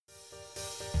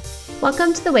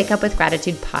Welcome to the Wake Up with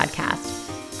Gratitude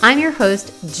podcast. I'm your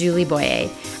host, Julie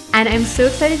Boyer, and I'm so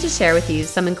excited to share with you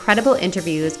some incredible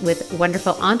interviews with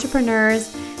wonderful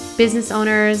entrepreneurs, business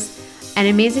owners, and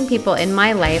amazing people in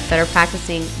my life that are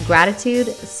practicing gratitude,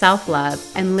 self-love,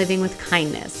 and living with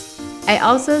kindness. I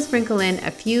also sprinkle in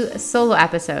a few solo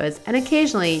episodes, and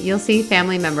occasionally you'll see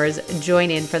family members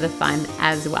join in for the fun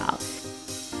as well.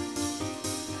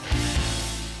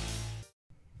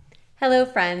 Hello,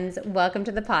 friends. Welcome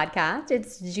to the podcast.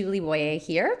 It's Julie Boyer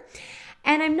here.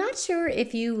 And I'm not sure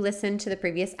if you listened to the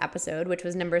previous episode, which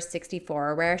was number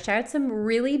 64, where I shared some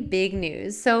really big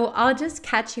news. So I'll just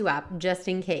catch you up just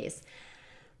in case.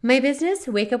 My business,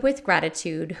 Wake Up with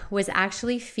Gratitude, was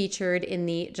actually featured in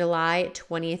the July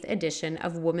 20th edition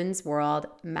of Women's World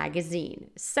magazine.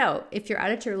 So if you're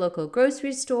out at your local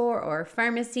grocery store or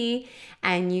pharmacy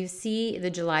and you see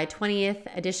the July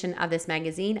 20th edition of this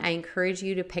magazine, I encourage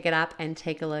you to pick it up and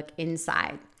take a look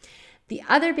inside. The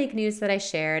other big news that I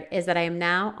shared is that I am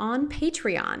now on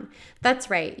Patreon. That's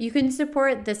right. You can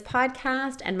support this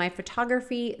podcast and my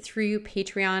photography through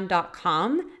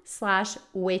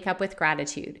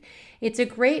patreon.com/wakeupwithgratitude. It's a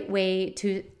great way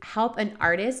to help an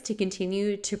artist to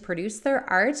continue to produce their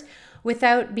art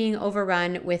without being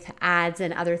overrun with ads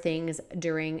and other things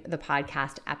during the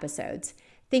podcast episodes.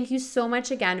 Thank you so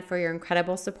much again for your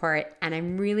incredible support, and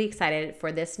I'm really excited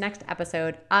for this next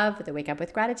episode of the Wake Up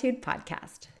with Gratitude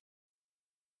podcast.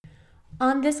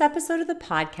 On this episode of the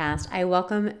podcast, I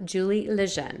welcome Julie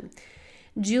Lejeune.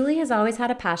 Julie has always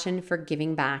had a passion for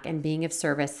giving back and being of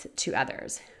service to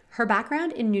others. Her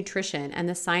background in nutrition and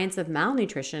the science of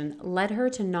malnutrition led her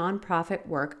to nonprofit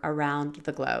work around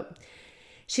the globe.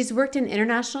 She's worked in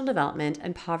international development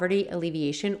and poverty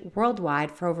alleviation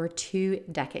worldwide for over 2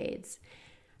 decades.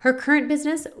 Her current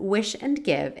business, Wish and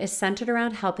Give, is centered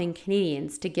around helping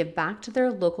Canadians to give back to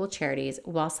their local charities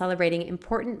while celebrating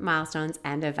important milestones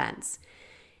and events.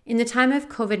 In the time of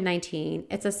COVID-19,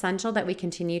 it's essential that we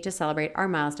continue to celebrate our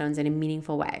milestones in a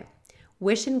meaningful way.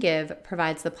 Wish and Give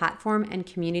provides the platform and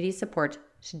community support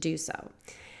to do so.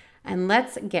 And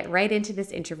let's get right into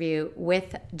this interview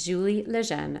with Julie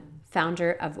Lejeune,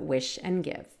 founder of Wish and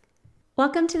Give.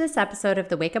 Welcome to this episode of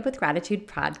the Wake Up with Gratitude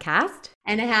podcast.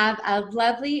 And I have a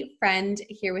lovely friend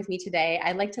here with me today.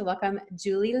 I'd like to welcome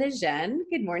Julie Lejeune.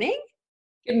 Good morning.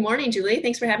 Good morning, Julie.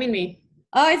 Thanks for having me.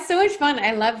 Oh, it's so much fun.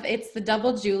 It's the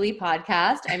Double Julie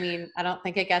podcast. I mean, I don't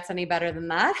think it gets any better than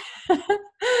that.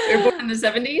 You're born in the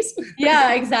 70s?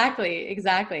 Yeah,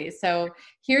 exactly. So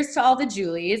here's to all the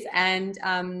Julies. And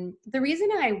the reason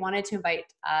I wanted to invite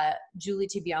Julie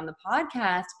to be on the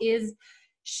podcast is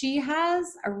she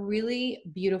has a really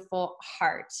beautiful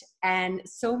heart and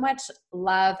so much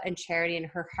love and charity in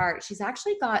her heart. She's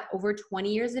actually got over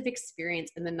 20 years of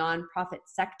experience in the nonprofit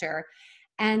sector.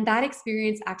 And that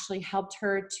experience actually helped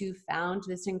her to found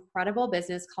this incredible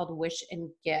business called Wish and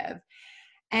Give.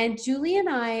 And Julie and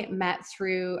I met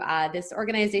through this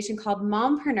organization called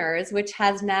Mompreneurs, which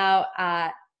has now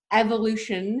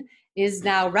Evolution, is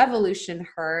now Revolution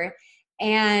Her.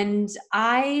 And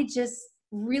I just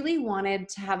really wanted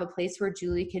to have a place where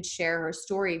Julie could share her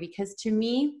story, because to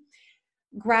me,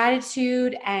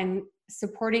 gratitude and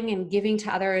supporting and giving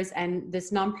to others and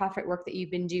this nonprofit work that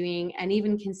you've been doing and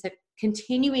even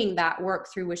continuing that work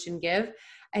through Wish and Give,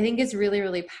 I think is really,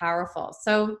 really powerful.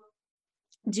 So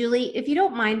Julie, if you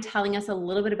don't mind telling us a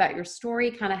little bit about your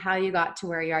story, kind of how you got to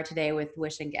where you are today with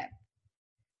Wish and Give.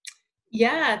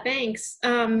 Yeah, thanks.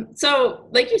 So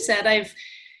like you said, I've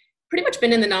pretty much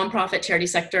been in the nonprofit charity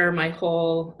sector my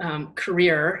whole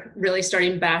career, really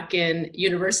starting back in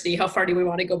university. How far do we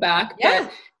want to go back? Yeah.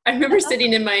 But I remember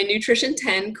sitting in my Nutrition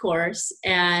 10 course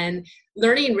and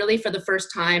learning really for the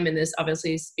first time, and this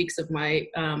obviously speaks of my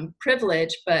privilege,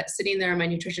 but sitting there in my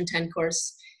Nutrition 10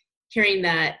 course, hearing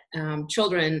that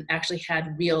children actually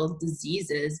had real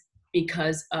diseases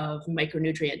because of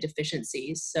micronutrient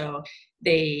deficiencies. So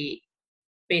they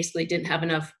basically didn't have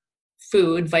enough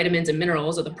food, vitamins and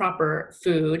minerals, or the proper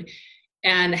food,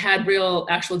 and had real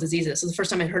actual diseases. So the first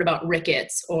time I heard about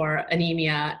rickets or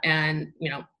anemia, and,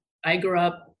 I grew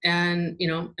up and,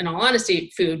 in all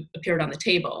honesty, food appeared on the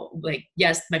table. Like,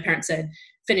 yes, my parents said,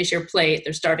 finish your plate,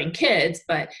 they're starving kids,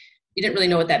 but you didn't really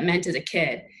know what that meant as a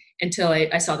kid until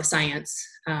I saw the science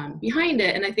behind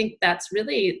it. And I think that's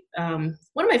really one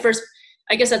of my first,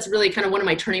 I guess that's really kind of one of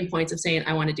my turning points of saying,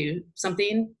 I want to do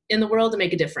something in the world to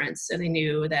make a difference. And I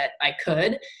knew that I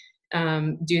could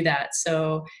do that.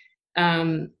 So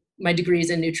my degree's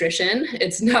in nutrition.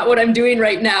 It's not what I'm doing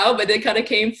right now, but it kind of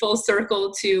came full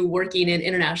circle to working in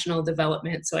international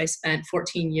development. So I spent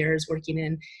 14 years working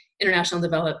in international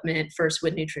development, first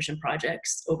with nutrition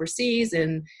projects overseas,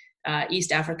 and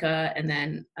East Africa. And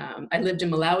then I lived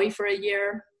in Malawi for a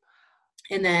year,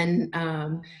 and then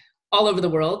all over the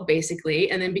world,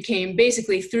 basically. And then became,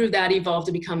 basically through that, evolved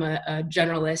to become a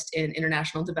generalist in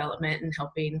international development and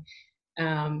helping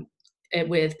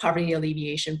with poverty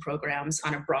alleviation programs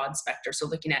on a broad spectrum. So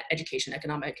looking at education,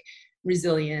 economic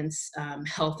resilience,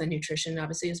 health and nutrition,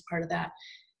 obviously, is part of that.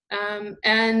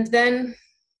 And then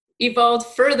evolved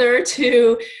further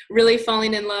to really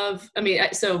falling in love. I mean,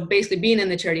 so basically being in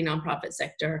the charity nonprofit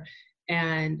sector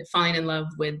and falling in love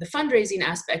with the fundraising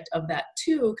aspect of that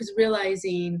too, because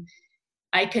realizing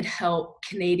I could help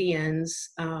Canadians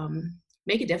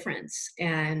make a difference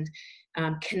and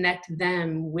connect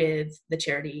them with the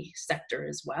charity sector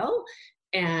as well,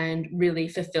 and really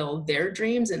fulfill their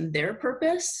dreams and their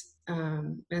purpose.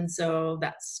 And so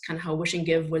that's kind of how Wish and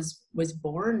Give was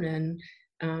born.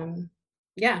 And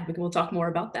yeah, we'll talk more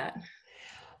about that.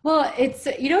 Well, it's,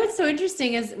 what's so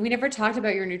interesting is we never talked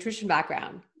about your nutrition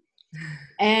background.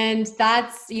 And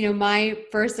that's, my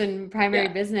first and primary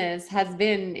business has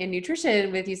been in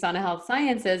nutrition with USANA Health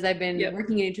Sciences. I've been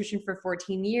working in nutrition for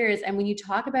 14 years. And when you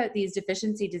talk about these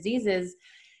deficiency diseases,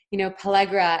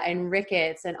 pellagra and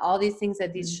rickets and all these things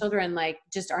that these children like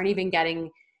just aren't even getting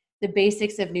the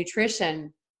basics of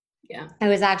nutrition. Yeah. I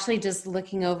was actually just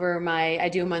looking over I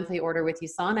do a monthly order with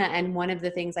USANA. And one of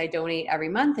the things I donate every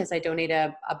month is I donate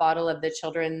a bottle of the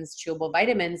children's chewable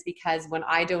vitamins, because when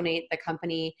I donate, the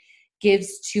company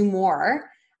gives 2 more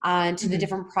to the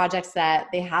different projects that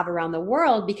they have around the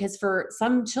world. Because for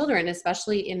some children,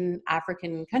 especially in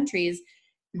African countries,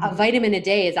 a vitamin a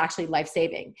day is actually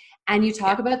life-saving. And you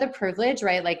talk about the privilege,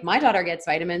 right? Like my daughter gets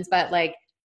vitamins, but like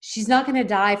she's not going to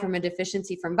die from a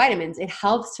deficiency from vitamins. It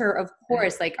helps her, of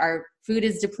course, like our food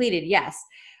is depleted. Yes.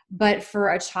 But for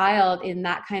a child in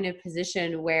that kind of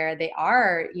position where they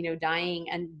are, dying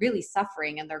and really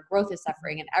suffering, and their growth is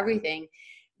suffering and everything,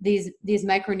 these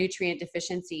micronutrient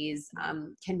deficiencies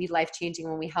can be life-changing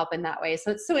when we help in that way.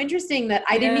 So it's so interesting that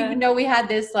I didn't even know we had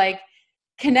this like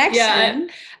connection. Yeah,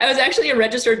 I was actually a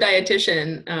registered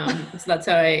dietitian. So that's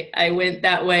how I went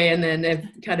that way, and then it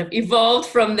kind of evolved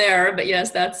from there. But yes,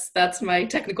 that's my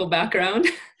technical background.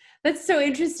 That's so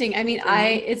interesting. I mean,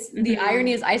 the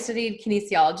irony is I studied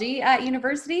kinesiology at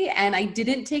university, and I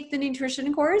didn't take the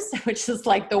nutrition course, which is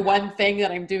like the one thing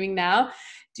that I'm doing now.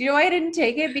 Do you know why I didn't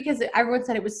take it? Because everyone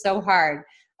said it was so hard.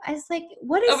 I was like,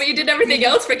 what is... Oh, but you did everything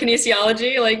else for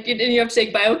kinesiology? Like, didn't you have to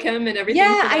take biochem and everything?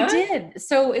 Yeah, I did.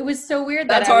 So it was so weird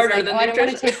that I was like, I don't want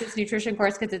to take this nutrition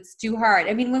course because it's too hard.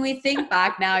 I mean, when we think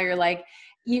back now, you're like,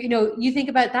 you think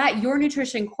about that, your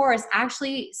nutrition course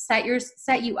actually set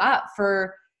you up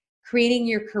for creating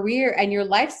your career and your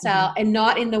lifestyle, and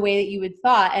not in the way that you had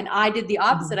thought. And I did the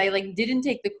opposite. I didn't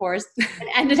take the course and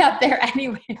ended up there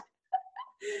anyway.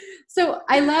 So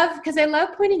I love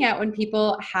pointing out when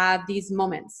people have these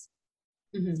moments,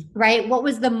 right? What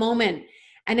was the moment?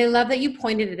 And I love that you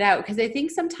pointed it out, because I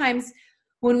think sometimes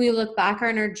when we look back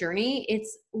on our journey,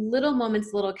 it's little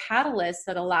moments, little catalysts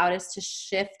that allowed us to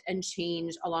shift and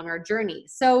change along our journey.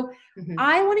 So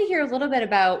I want to hear a little bit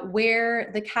about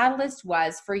where the catalyst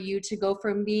was for you to go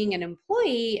from being an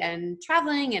employee and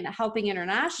traveling and helping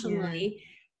internationally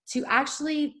to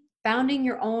actually founding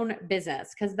your own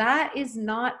business, because that is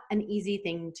not an easy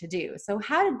thing to do. So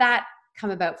how did that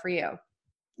come about for you?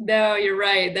 No, you're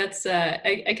right. That's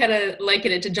I kind of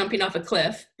liken it to jumping off a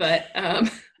cliff, but I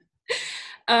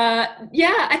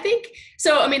think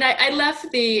so. I mean, I left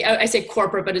I say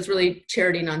corporate, but it's really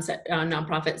charity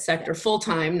nonprofit sector,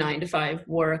 full-time 9-to-5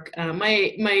 work.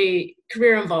 My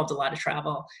career involved a lot of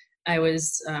travel. I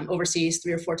was overseas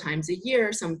 3 or 4 times a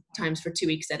year, sometimes for 2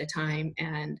 weeks at a time,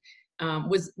 and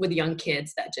with young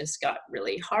kids, that just got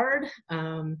really hard.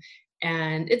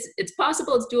 And it's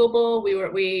possible, it's doable.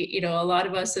 We a lot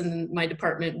of us in my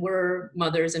department were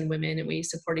mothers and women, and we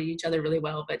supported each other really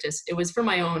well. But it was for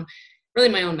my own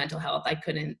mental health. I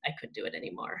couldn't do it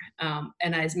anymore.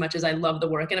 And as much as I love the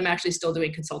work, and I'm actually still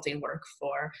doing consulting work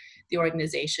for the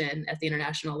organization at the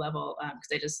international level,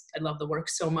 because I love the work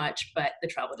so much, but the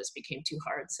travel just became too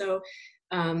hard. So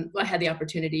I had the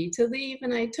opportunity to leave,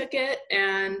 and I took it,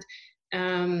 and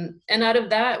out of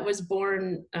that was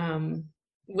born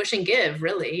Wish and Give,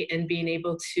 really, and being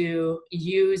able to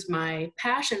use my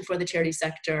passion for the charity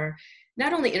sector,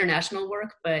 not only international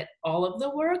work, but all of the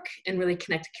work, and really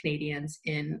connect Canadians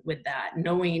in with that,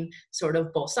 knowing sort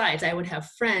of both sides. I would have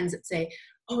friends that say,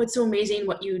 oh, it's so amazing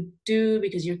what you do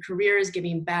because your career is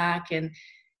giving back. And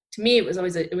to me, it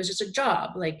was just a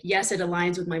job. Like, yes, it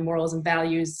aligns with my morals and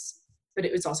values, but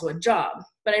it was also a job.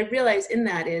 But I realized in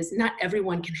that is not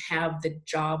everyone can have the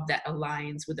job that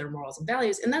aligns with their morals and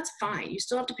values. And that's fine. You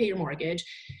still have to pay your mortgage.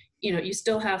 you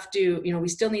still have to, we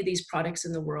still need these products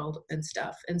in the world and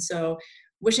stuff. And so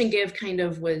Wish and Give kind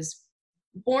of was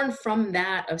born from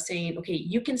that, of saying, okay,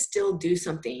 you can still do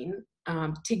something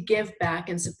to give back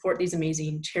and support these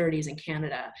amazing charities in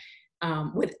Canada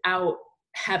without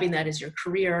having that as your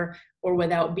career, or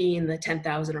without being the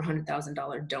 $10,000 or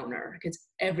 $100,000 donor, because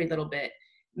every little bit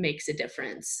makes a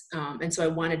difference. And so I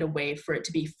wanted a way for it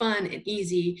to be fun and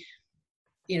easy.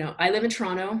 I live in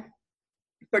Toronto.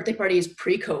 Birthday parties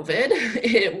pre-COVID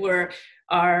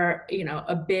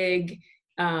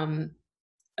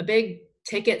a big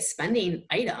ticket spending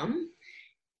item,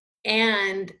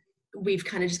 and we've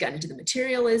kind of just gotten into the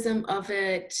materialism of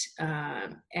it.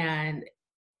 And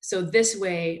so this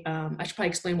way, I should probably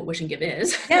explain what Wish and Give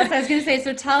is. Yes, I was going to say,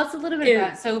 so tell us a little bit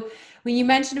about, so when you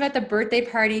mentioned about the birthday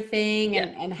party thing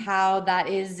and how that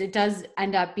is, it does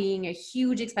end up being a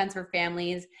huge expense for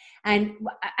families. And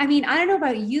I mean, I don't know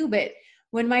about you, but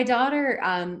when my daughter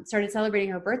started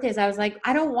celebrating her birthdays, I was like,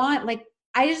 I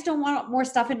just don't want more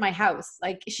stuff in my house.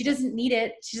 Like, she doesn't need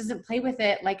it. She doesn't play with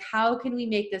it. Like, how can we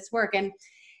make this work? And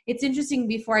it's interesting,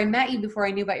 before I met you, before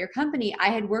I knew about your company, I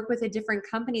had worked with a different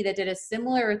company that did a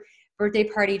similar birthday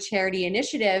party charity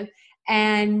initiative.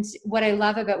 And what I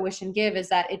love about Wish and Give is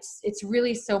that it's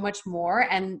really so much more.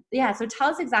 And yeah, so tell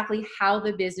us exactly how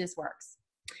the business works.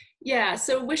 Yeah,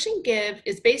 so Wish and Give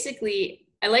is basically,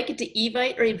 I like it to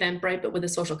Evite or Eventbrite, but with a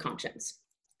social conscience.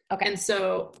 Okay. And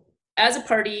so as a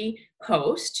party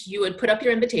host, you would put up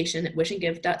your invitation at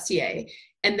wishandgive.ca,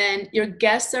 and then your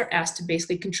guests are asked to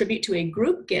basically contribute to a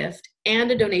group gift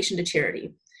and a donation to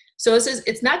charity. So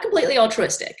it's not completely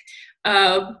altruistic,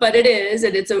 but it is,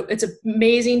 and it's an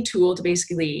amazing tool to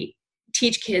basically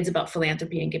teach kids about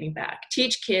philanthropy and giving back.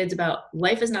 Teach kids about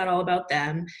life is not all about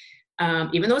them,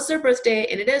 even though it's their birthday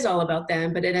and it is all about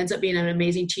them, but it ends up being an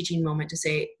amazing teaching moment to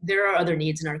say there are other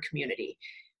needs in our community.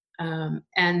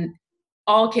 And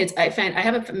all kids, I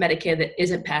haven't met a kid that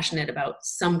isn't passionate about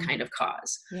some kind of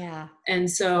cause. Yeah. And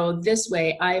so this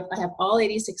way, I have all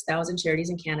 86,000 charities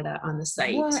in Canada on the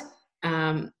site. What?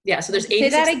 So there's 86, say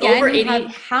that again. over 80. You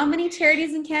have how many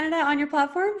charities in Canada on your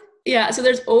platform? Yeah, so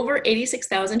there's over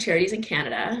 86,000 charities in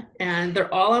Canada, and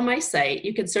they're all on my site.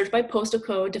 You can search by postal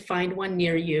code to find one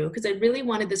near you, because I really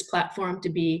wanted this platform to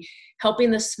be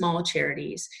helping the small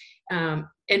charities.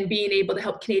 And being able to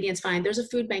help Canadians find there's a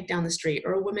food bank down the street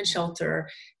or a women's shelter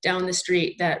down the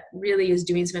street that really is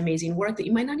doing some amazing work that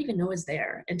you might not even know is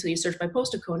there until you search by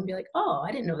postal code and be like, oh,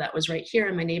 I didn't know that was right here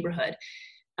in my neighborhood.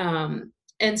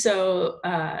 So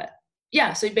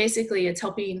basically it's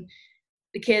helping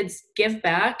the kids give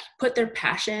back, put their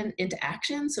passion into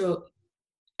action. So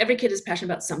every kid is passionate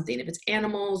about something, if it's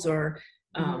animals or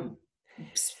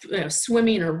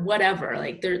swimming or whatever,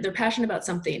 like they're passionate about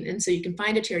something. And so you can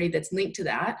find a charity that's linked to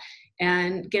that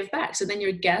and give back. So then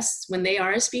your guests, when they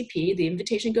RSVP, the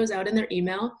invitation goes out in their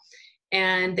email,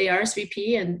 and they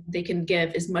RSVP and they can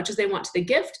give as much as they want to the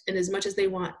gift and as much as they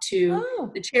want to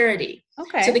the charity.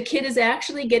 Okay. So the kid is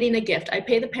actually getting a gift. I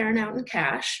pay the parent out in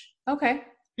cash. Okay.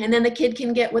 And then the kid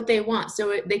can get what they want.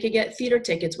 So they could get theater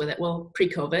tickets with it. Well,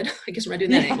 pre-COVID, I guess we're not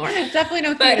doing that anymore. Definitely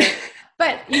no theater.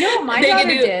 But you know what my daughter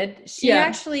did? She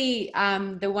actually,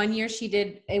 the one year she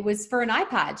did, it was for an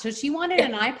iPad. So she wanted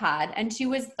an iPad, and she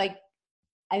was like,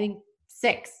 I think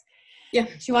 6. Yeah.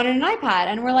 She wanted an iPad,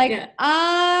 and we're like,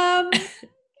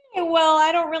 well,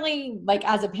 I don't really, like,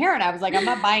 as a parent, I was like, I'm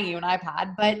not buying you an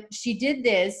iPad. But she did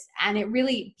this, and it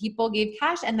really, people gave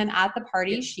cash. And then at the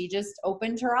party, she just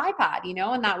opened her iPad,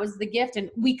 and that was the gift. And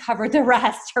we covered the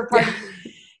rest. Her party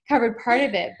covered part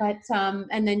of it. But,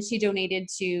 and then she donated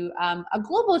to a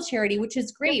global charity, which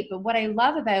is great. But what I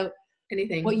love about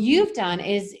what you've done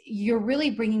is you're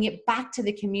really bringing it back to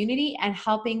the community and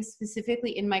helping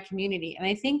specifically in my community. And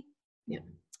I think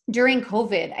during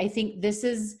COVID, I think this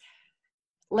is,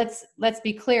 let's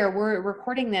be clear, we're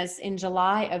recording this in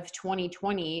July of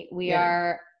 2020.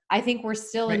 I think we're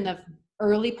still in the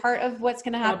early part of what's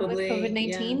going to happen with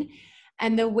COVID-19.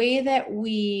 And the way that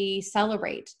we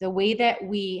celebrate, the way that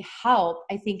we help,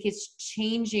 I think is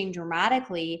changing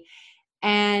dramatically.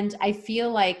 And I feel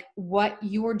like what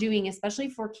you're doing, especially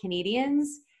for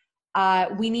Canadians,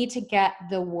 we need to get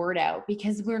the word out,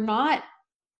 because we're not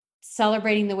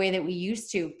celebrating the way that we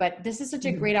used to. But this is such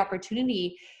a great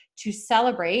opportunity to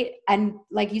celebrate. And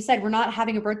like you said, we're not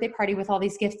having a birthday party with all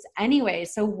these gifts anyway.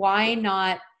 So why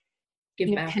not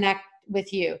connect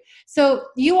with you? So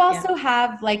you also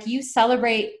have, like, you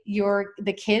celebrate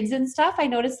the kids and stuff. I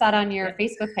noticed that on your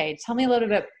Facebook page. Tell me a little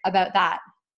bit about that.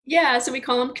 Yeah, so we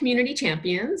call them community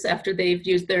champions after they've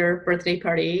used their birthday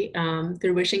party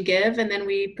through Wish and Give. And then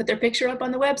we put their picture up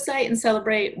on the website and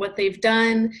celebrate what they've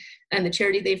done and the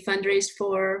charity they've fundraised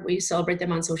for. We celebrate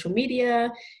them on social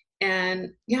media. And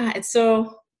yeah, it's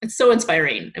so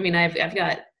inspiring. I mean, I've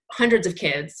got hundreds of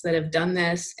kids that have done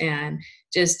this and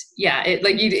just, yeah, it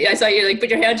like you, I saw you like put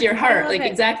your hand to your I heart. love Like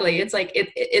it. exactly. It's like,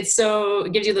 it's so,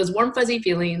 it gives you those warm, fuzzy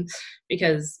feelings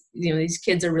because, you know, these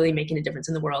kids are really making a difference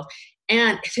in the world.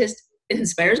 And it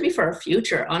inspires me for our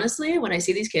future. Honestly, when I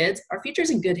see these kids, our future's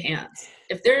in good hands.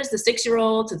 If there's the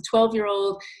 6-year-old to the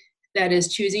 12-year-old that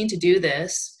is choosing to do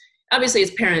this, obviously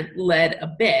it's parent led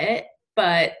a bit,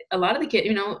 but a lot of the kids,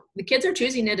 you know, the kids are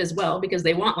choosing it as well because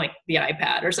they want like the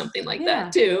iPad or something like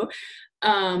that Yeah. too.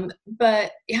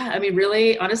 But yeah, I mean,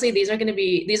 really, honestly, these are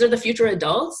the future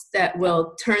adults that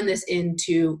will turn this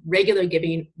into regular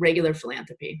giving, regular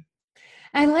philanthropy.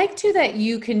 I like too that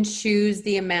you can choose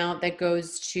the amount that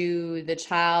goes to the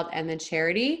child and the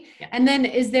charity. Yeah. And then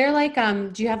is there like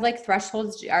do you have like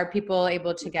thresholds? Are people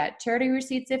able to get charity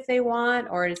receipts if they want,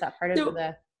 or is that part of So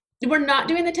the we're not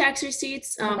doing the tax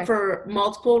receipts okay. for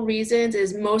multiple reasons.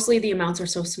 Is mostly the amounts are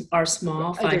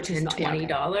small, Oh, they're five, too 10, small. Yeah, okay.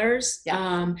 $20.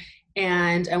 Yeah.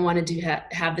 And I wanted to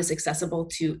have this accessible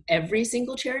to every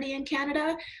single charity in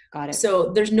Canada. Got it.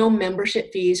 So there's no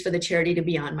membership fees for the charity to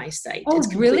be on my site. Oh, It's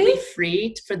completely really?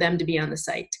 free for them to be on the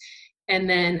site. And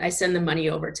then I send the money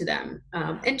over to them.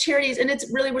 And charities, and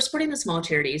it's really, we're supporting the small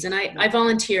charities. And I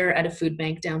volunteer at a food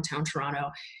bank downtown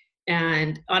Toronto.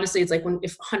 And honestly, it's like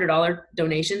if $100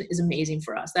 donation is amazing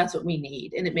for us. That's what we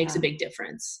need. And it makes a big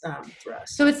difference for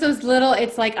us. So it's those little,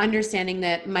 it's like understanding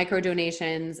that micro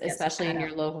donations, Yes, especially in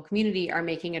your local community, are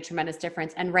making a tremendous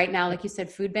difference. And right now, like you said,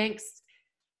 food banks,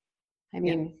 I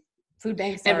mean, food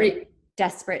banks are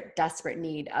desperate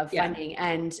need of funding.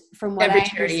 And from what every I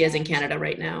charity is in understand, Canada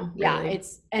right now. yeah, Really.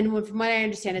 from what I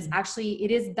understand is actually, it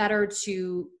is better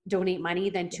to donate money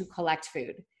than to collect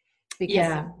food.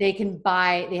 Because they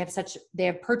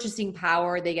have purchasing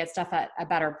power, they get stuff at a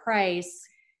better price,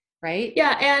 right?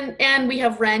 Yeah, and we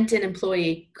have rent and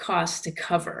employee costs to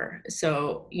cover.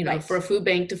 So, you know, for a food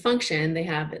bank to function, they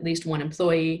have at least one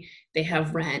employee, they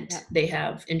have rent, they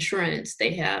have insurance,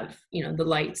 they have, you know, the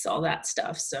lights, all that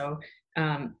stuff. So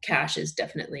cash is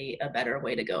definitely a better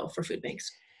way to go for food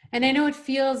banks. And I know it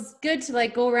feels good to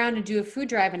like go around and do a food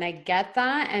drive, and I get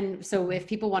that. And so if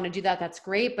people want to do that, that's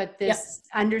great. But this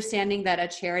understanding that a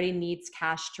charity needs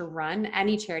cash to run,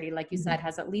 any charity, like you said,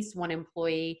 has at least one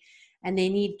employee and they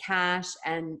need cash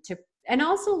and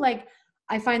also like,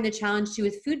 I find the challenge too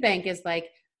with food bank is like,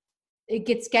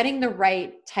 getting the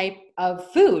right type of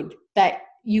food that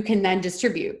you can then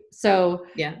distribute. So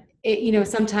you know,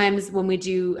 sometimes when we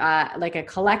do like a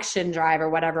collection drive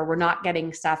or whatever, we're not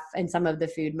getting stuff and some of the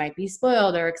food might be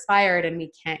spoiled or expired and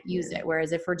we can't use it.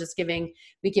 Whereas if we're just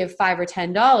we give $5 or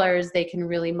 $10, they can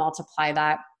really multiply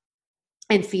that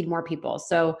and feed more people.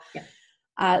 So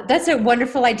that's a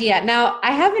wonderful idea. Now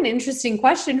I have an interesting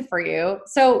question for you.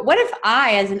 So what if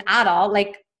I, as an adult,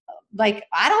 like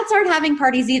adults aren't having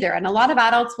parties either. And a lot of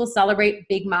adults will celebrate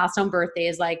big milestone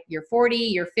birthdays, like you're 40,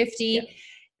 you're 50,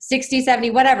 60,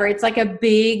 70, whatever. It's like a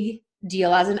big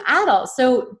deal as an adult.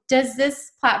 So does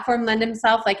this platform lend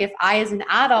itself, like if I as an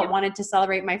adult wanted to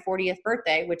celebrate my 40th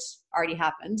birthday, which already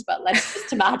happened, but let's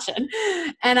just imagine.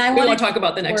 And I want to talk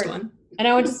about the next one. And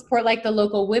I want to support like the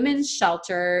local women's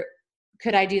shelter.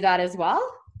 Could I do that as well?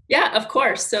 Yeah, of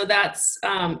course. So that's,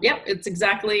 it's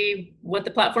exactly what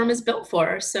the platform is built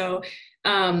for. So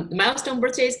milestone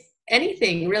birthdays,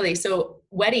 anything really. So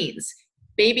weddings,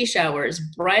 baby showers,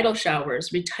 bridal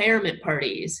showers, retirement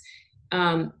parties.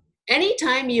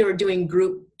 Anytime you're doing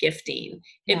group gifting,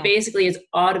 it basically is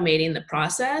automating the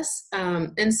process.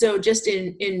 And so just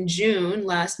in June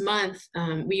last month,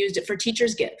 we used it for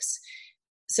teachers' gifts.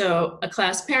 So a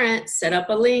class parent set up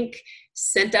a link,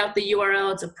 sent out the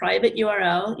URL. It's a private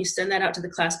URL. You send that out to the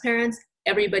class parents.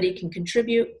 Everybody can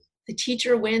contribute. The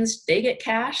teacher wins. They get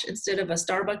cash instead of a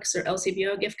Starbucks or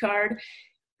LCBO gift card.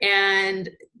 And,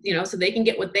 you know, so they can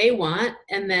get what they want.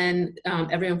 And then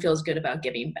everyone feels good about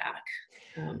giving back.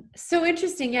 So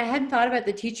interesting. Yeah, I hadn't thought about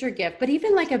the teacher gift, but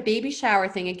even like a baby shower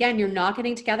thing, again, you're not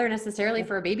getting together necessarily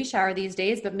for a baby shower these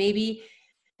days, but maybe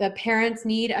the parents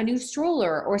need a new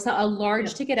stroller or a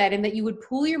large ticket item that you would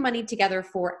pool your money together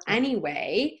for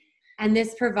anyway. And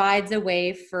this provides a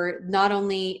way for not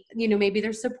only, you know, maybe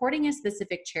they're supporting a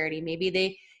specific charity, maybe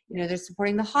they, you know, they're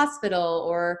supporting the hospital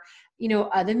or, you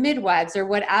know, the midwives or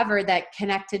whatever that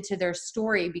connected to their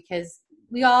story, because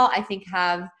we all, I think,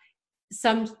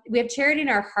 we have charity in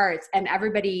our hearts and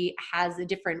everybody has a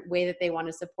different way that they want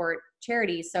to support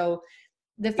charity. So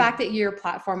the fact that your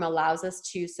platform allows us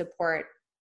to support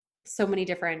so many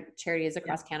different charities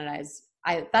across Canada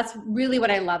that's really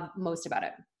what I love most about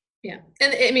it. Yeah.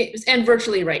 And I mean, and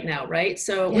virtually right now, right?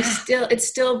 So it's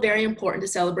still very important to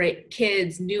celebrate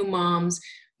kids, new moms,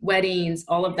 weddings,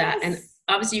 all of that. And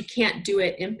obviously you can't do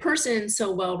it in person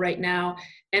so well right now.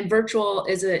 And virtual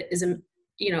is an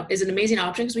amazing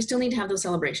option because we still need to have those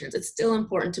celebrations. It's still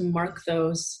important to mark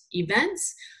those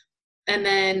events. And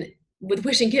then with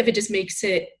Wish and Give, it just makes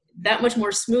it that much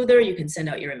more smoother. You can send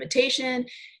out your invitation.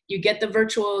 You get the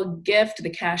virtual gift, the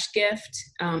cash gift.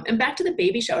 And back to the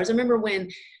baby showers. I remember when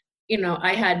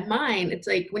I had mine. It's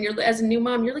like when as a new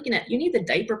mom, you need the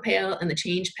diaper pail and the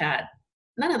change pad.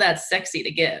 None of that's sexy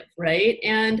to give, right?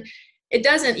 And it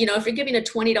doesn't, if you're giving a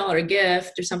 $20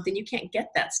 gift or something, you can't get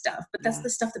that stuff. But that's the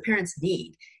stuff the parents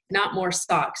need, not more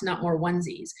socks, not more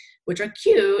onesies, which are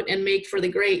cute and make for the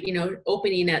great,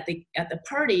 opening at the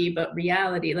party. But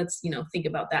reality, let's, think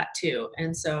about that too.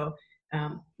 And so,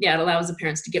 it allows the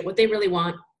parents to get what they really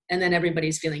want. And then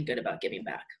everybody's feeling good about giving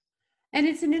back. And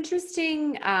it's an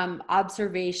interesting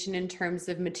observation in terms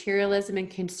of materialism and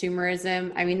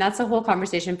consumerism. I mean, that's a whole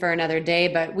conversation for another day,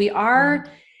 but we are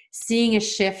seeing a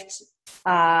shift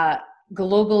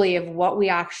globally of what we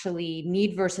actually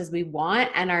need versus we want,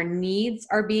 and our needs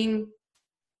are being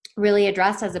really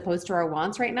addressed as opposed to our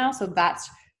wants right now. So that's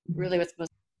really what's most.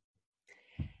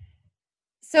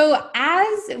 So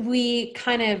as we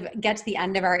kind of get to the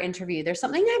end of our interview, there's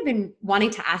something I've been wanting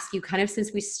to ask you kind of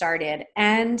since we started.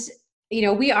 And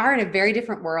we are in a very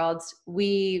different world.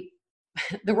 The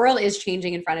world is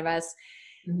changing in front of us.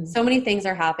 Mm-hmm. So many things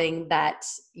are happening that,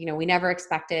 we never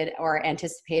expected or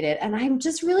anticipated. And I'm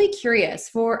just really curious,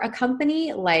 for a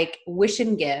company like Wish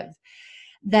and Give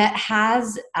that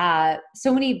has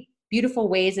so many beautiful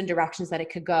ways and directions that it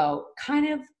could go,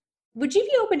 would you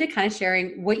be open to kind of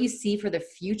sharing what you see for the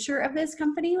future of this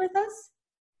company with us?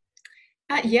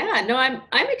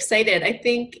 I'm excited. I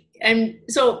think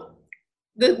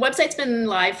the website's been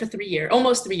live for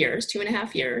almost 3 years,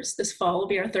 2.5 years. This fall will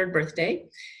be our 3rd birthday.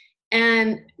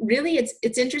 And really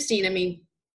it's interesting. I mean,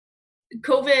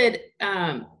 COVID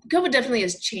definitely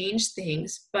has changed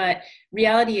things, but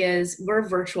reality is we're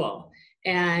virtual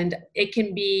and it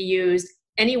can be used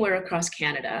anywhere across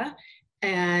Canada.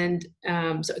 And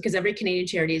so because every Canadian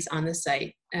charity is on the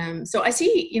site. So I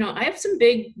see, I have some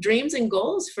big dreams and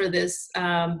goals for this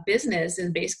business,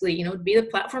 and basically, be the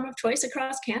platform of choice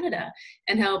across Canada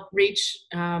and help reach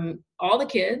all the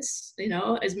kids,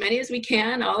 as many as we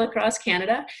can all across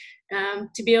Canada,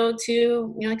 to be able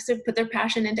to, like I said, put their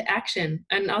passion into action.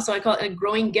 And also I call it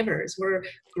growing givers. We're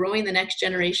growing the next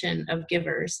generation of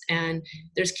givers, and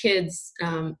there's kids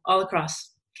all across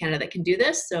Canada that can do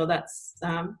this. So that's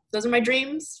those are my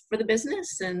dreams for the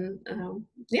business, and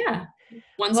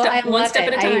one step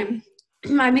at a time.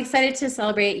 I'm excited to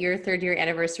celebrate your 3rd year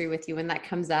anniversary with you when that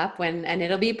comes up, and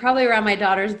it'll be probably around my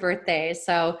daughter's birthday.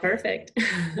 So perfect.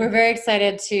 We're very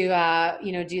excited to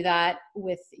do that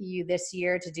with you this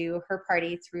year, to do her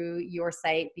party through your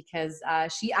site, because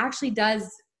she actually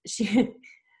does. She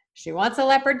wants a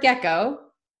leopard gecko.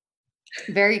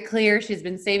 Very clear. She's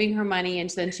been saving her money, and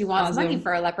then she wants money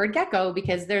for a leopard gecko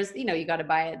because there's, you got to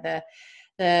buy the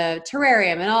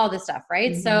terrarium and all this stuff,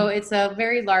 right? Mm-hmm. So it's a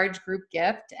very large group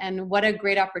gift, and what a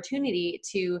great opportunity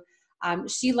to.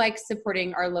 She likes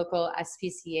supporting our local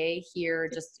SPCA here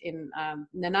just in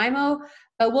Nanaimo,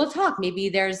 but we'll talk. Maybe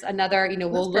there's another,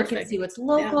 we'll look and see what's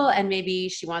local, and maybe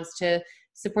she wants to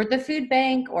support the food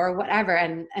bank or whatever.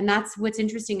 And that's what's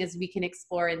interesting, is we can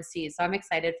explore and see. So I'm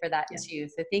excited for that too.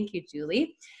 So thank you,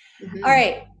 Julie. Mm-hmm. All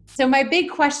right. So my big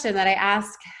question that I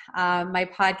ask my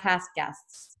podcast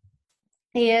guests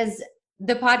is,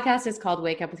 the podcast is called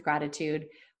Wake Up with Gratitude.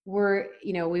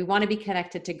 We want to be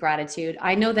connected to gratitude.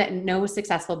 I know that no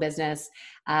successful business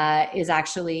is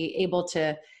actually able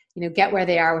to, get where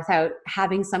they are without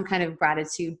having some kind of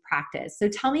gratitude practice. So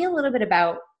tell me a little bit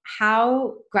about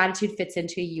how gratitude fits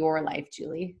into your life,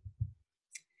 Julie.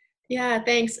 Yeah,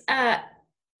 thanks. I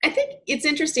think it's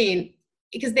interesting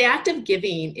because the act of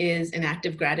giving is an act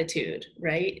of gratitude,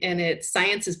 right? And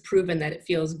science has proven that it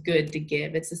feels good to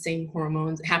give. It's the same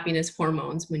hormones, happiness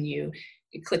hormones, when you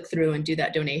click through and do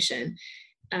that donation.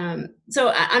 So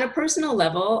on a personal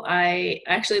level, I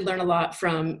actually learn a lot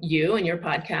from you and your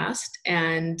podcast,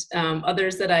 and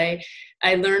others that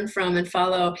I learn from and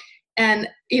follow. And,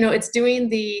 it's doing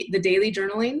the daily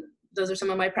journaling. Those are some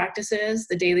of my practices: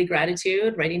 the daily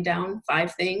gratitude, writing down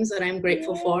 5 things that I'm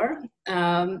grateful for.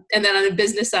 And then on the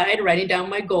business side, writing down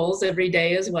my goals every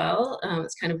day as well.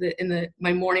 It's kind of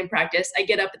my morning practice. I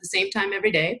get up at the same time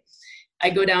every day. I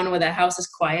go down where the house is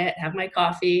quiet, have my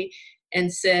coffee,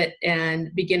 and sit and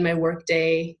begin my work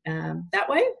day that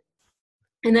way.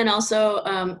 And then also,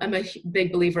 I'm a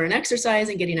big believer in exercise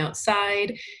and getting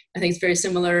outside. I think it's very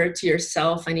similar to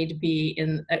yourself. I need to be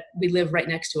we live right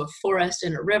next to a forest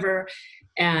and a river.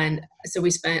 And so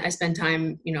I spend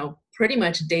time, pretty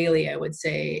much daily, I would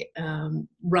say,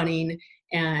 running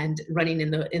in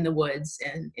the woods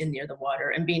and near the water,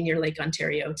 and being near Lake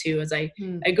Ontario too, as I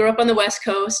grew up on the West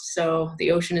Coast. So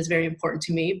the ocean is very important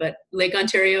to me, but Lake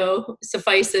Ontario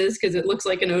suffices because it looks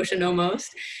like an ocean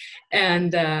almost.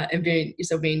 And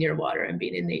being near water and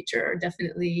being in nature are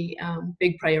definitely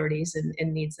big priorities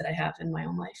and needs that I have in my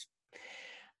own life.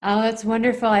 Oh, that's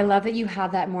wonderful. I love that you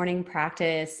have that morning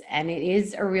practice, and it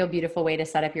is a real beautiful way to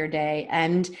set up your day.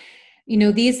 And,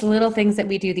 these little things that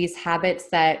we do, these habits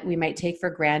that we might take for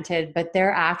granted, but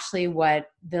they're actually what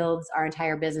builds our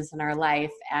entire business and our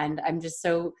life. And I'm just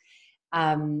so,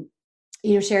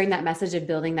 sharing that message of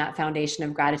building that foundation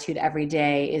of gratitude every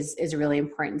day is really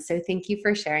important. So thank you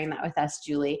for sharing that with us,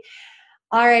 Julie.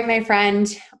 All right, my friend,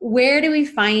 where do we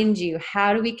find you?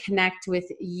 How do we connect with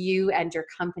you and your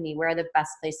company? Where are the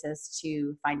best places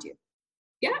to find you?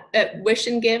 Yeah, at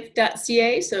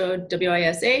wishandgive.ca. So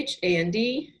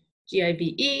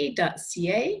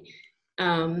WISHANDGIVE.ca.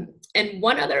 And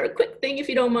one other quick thing, if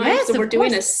you don't mind. Yes, so we're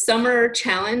doing course. a summer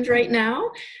challenge right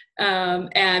now,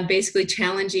 and basically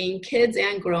challenging kids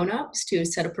and grown-ups to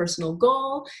set a personal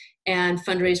goal and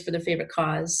fundraise for their favorite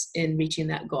cause in reaching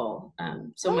that goal.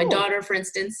 So my daughter, for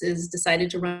instance, is decided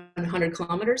to run 100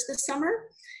 kilometers this summer,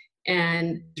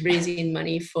 and raising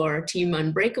money for Team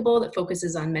Unbreakable that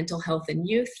focuses on mental health in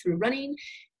youth through running.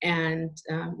 And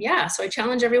so I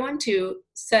challenge everyone to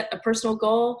set a personal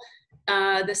goal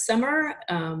this summer,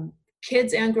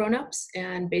 kids and grown-ups,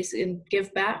 and basically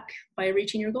give back by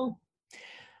reaching your goal.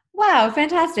 Wow,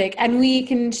 fantastic. And we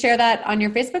can share that on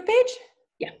your Facebook page?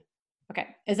 Yeah. Okay.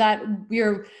 Is that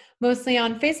you're mostly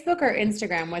on Facebook or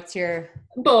Instagram? What's your...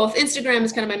 Both. Instagram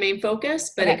is kind of my main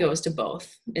focus, but Okay. It goes to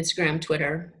both. Instagram,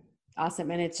 Twitter.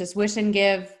 Awesome. And it's just Wish and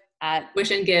Give at...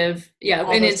 Wish and Give. Yeah.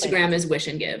 And Instagram places. is Wish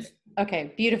and Give.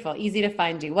 Okay. Beautiful. Easy to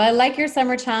find you. Well, I like your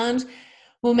summer challenge.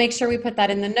 We'll make sure we put that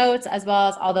in the notes as well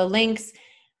as all the links.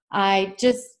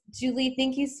 Julie,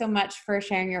 thank you so much for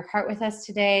sharing your heart with us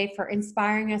today, for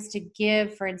inspiring us to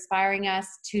give, for inspiring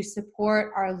us to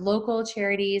support our local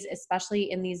charities,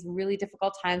 especially in these really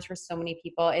difficult times for so many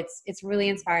people. It's really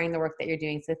inspiring, the work that you're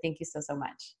doing. So thank you so, so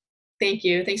much. Thank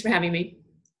you. Thanks for having me.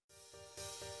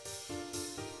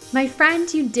 My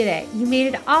friend, you did it. You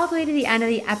made it all the way to the end of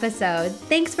the episode.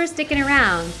 Thanks for sticking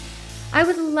around. I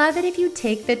would love it if you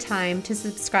take the time to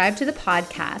subscribe to the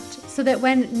podcast so that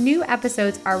when new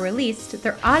episodes are released,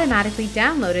 they're automatically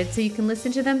downloaded so you can listen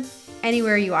to them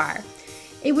anywhere you are.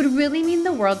 It would really mean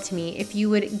the world to me if you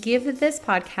would give this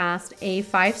podcast a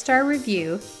 5-star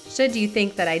review, should you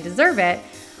think that I deserve it,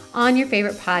 on your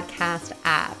favorite podcast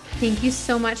app. Thank you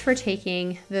so much for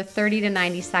taking the 30 to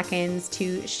 90 seconds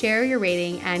to share your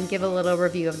rating and give a little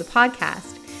review of the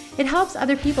podcast. It helps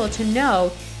other people to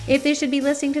know if they should be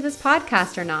listening to this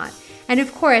podcast or not. And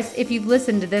of course, if you've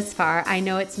listened to this far, I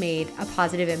know it's made a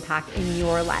positive impact in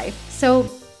your life. So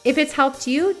if it's helped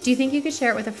you, do you think you could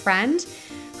share it with a friend?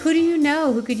 Who do you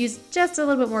know who could use just a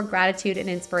little bit more gratitude and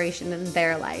inspiration in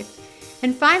their life?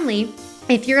 And finally,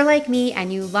 if you're like me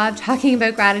and you love talking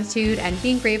about gratitude and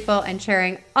being grateful and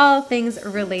sharing all things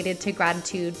related to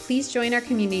gratitude, please join our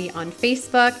community on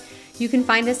Facebook. You can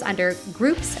find us under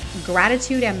Groups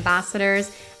Gratitude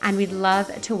Ambassadors, and we'd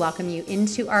love to welcome you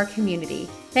into our community.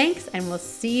 Thanks, and we'll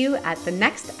see you at the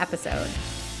next episode.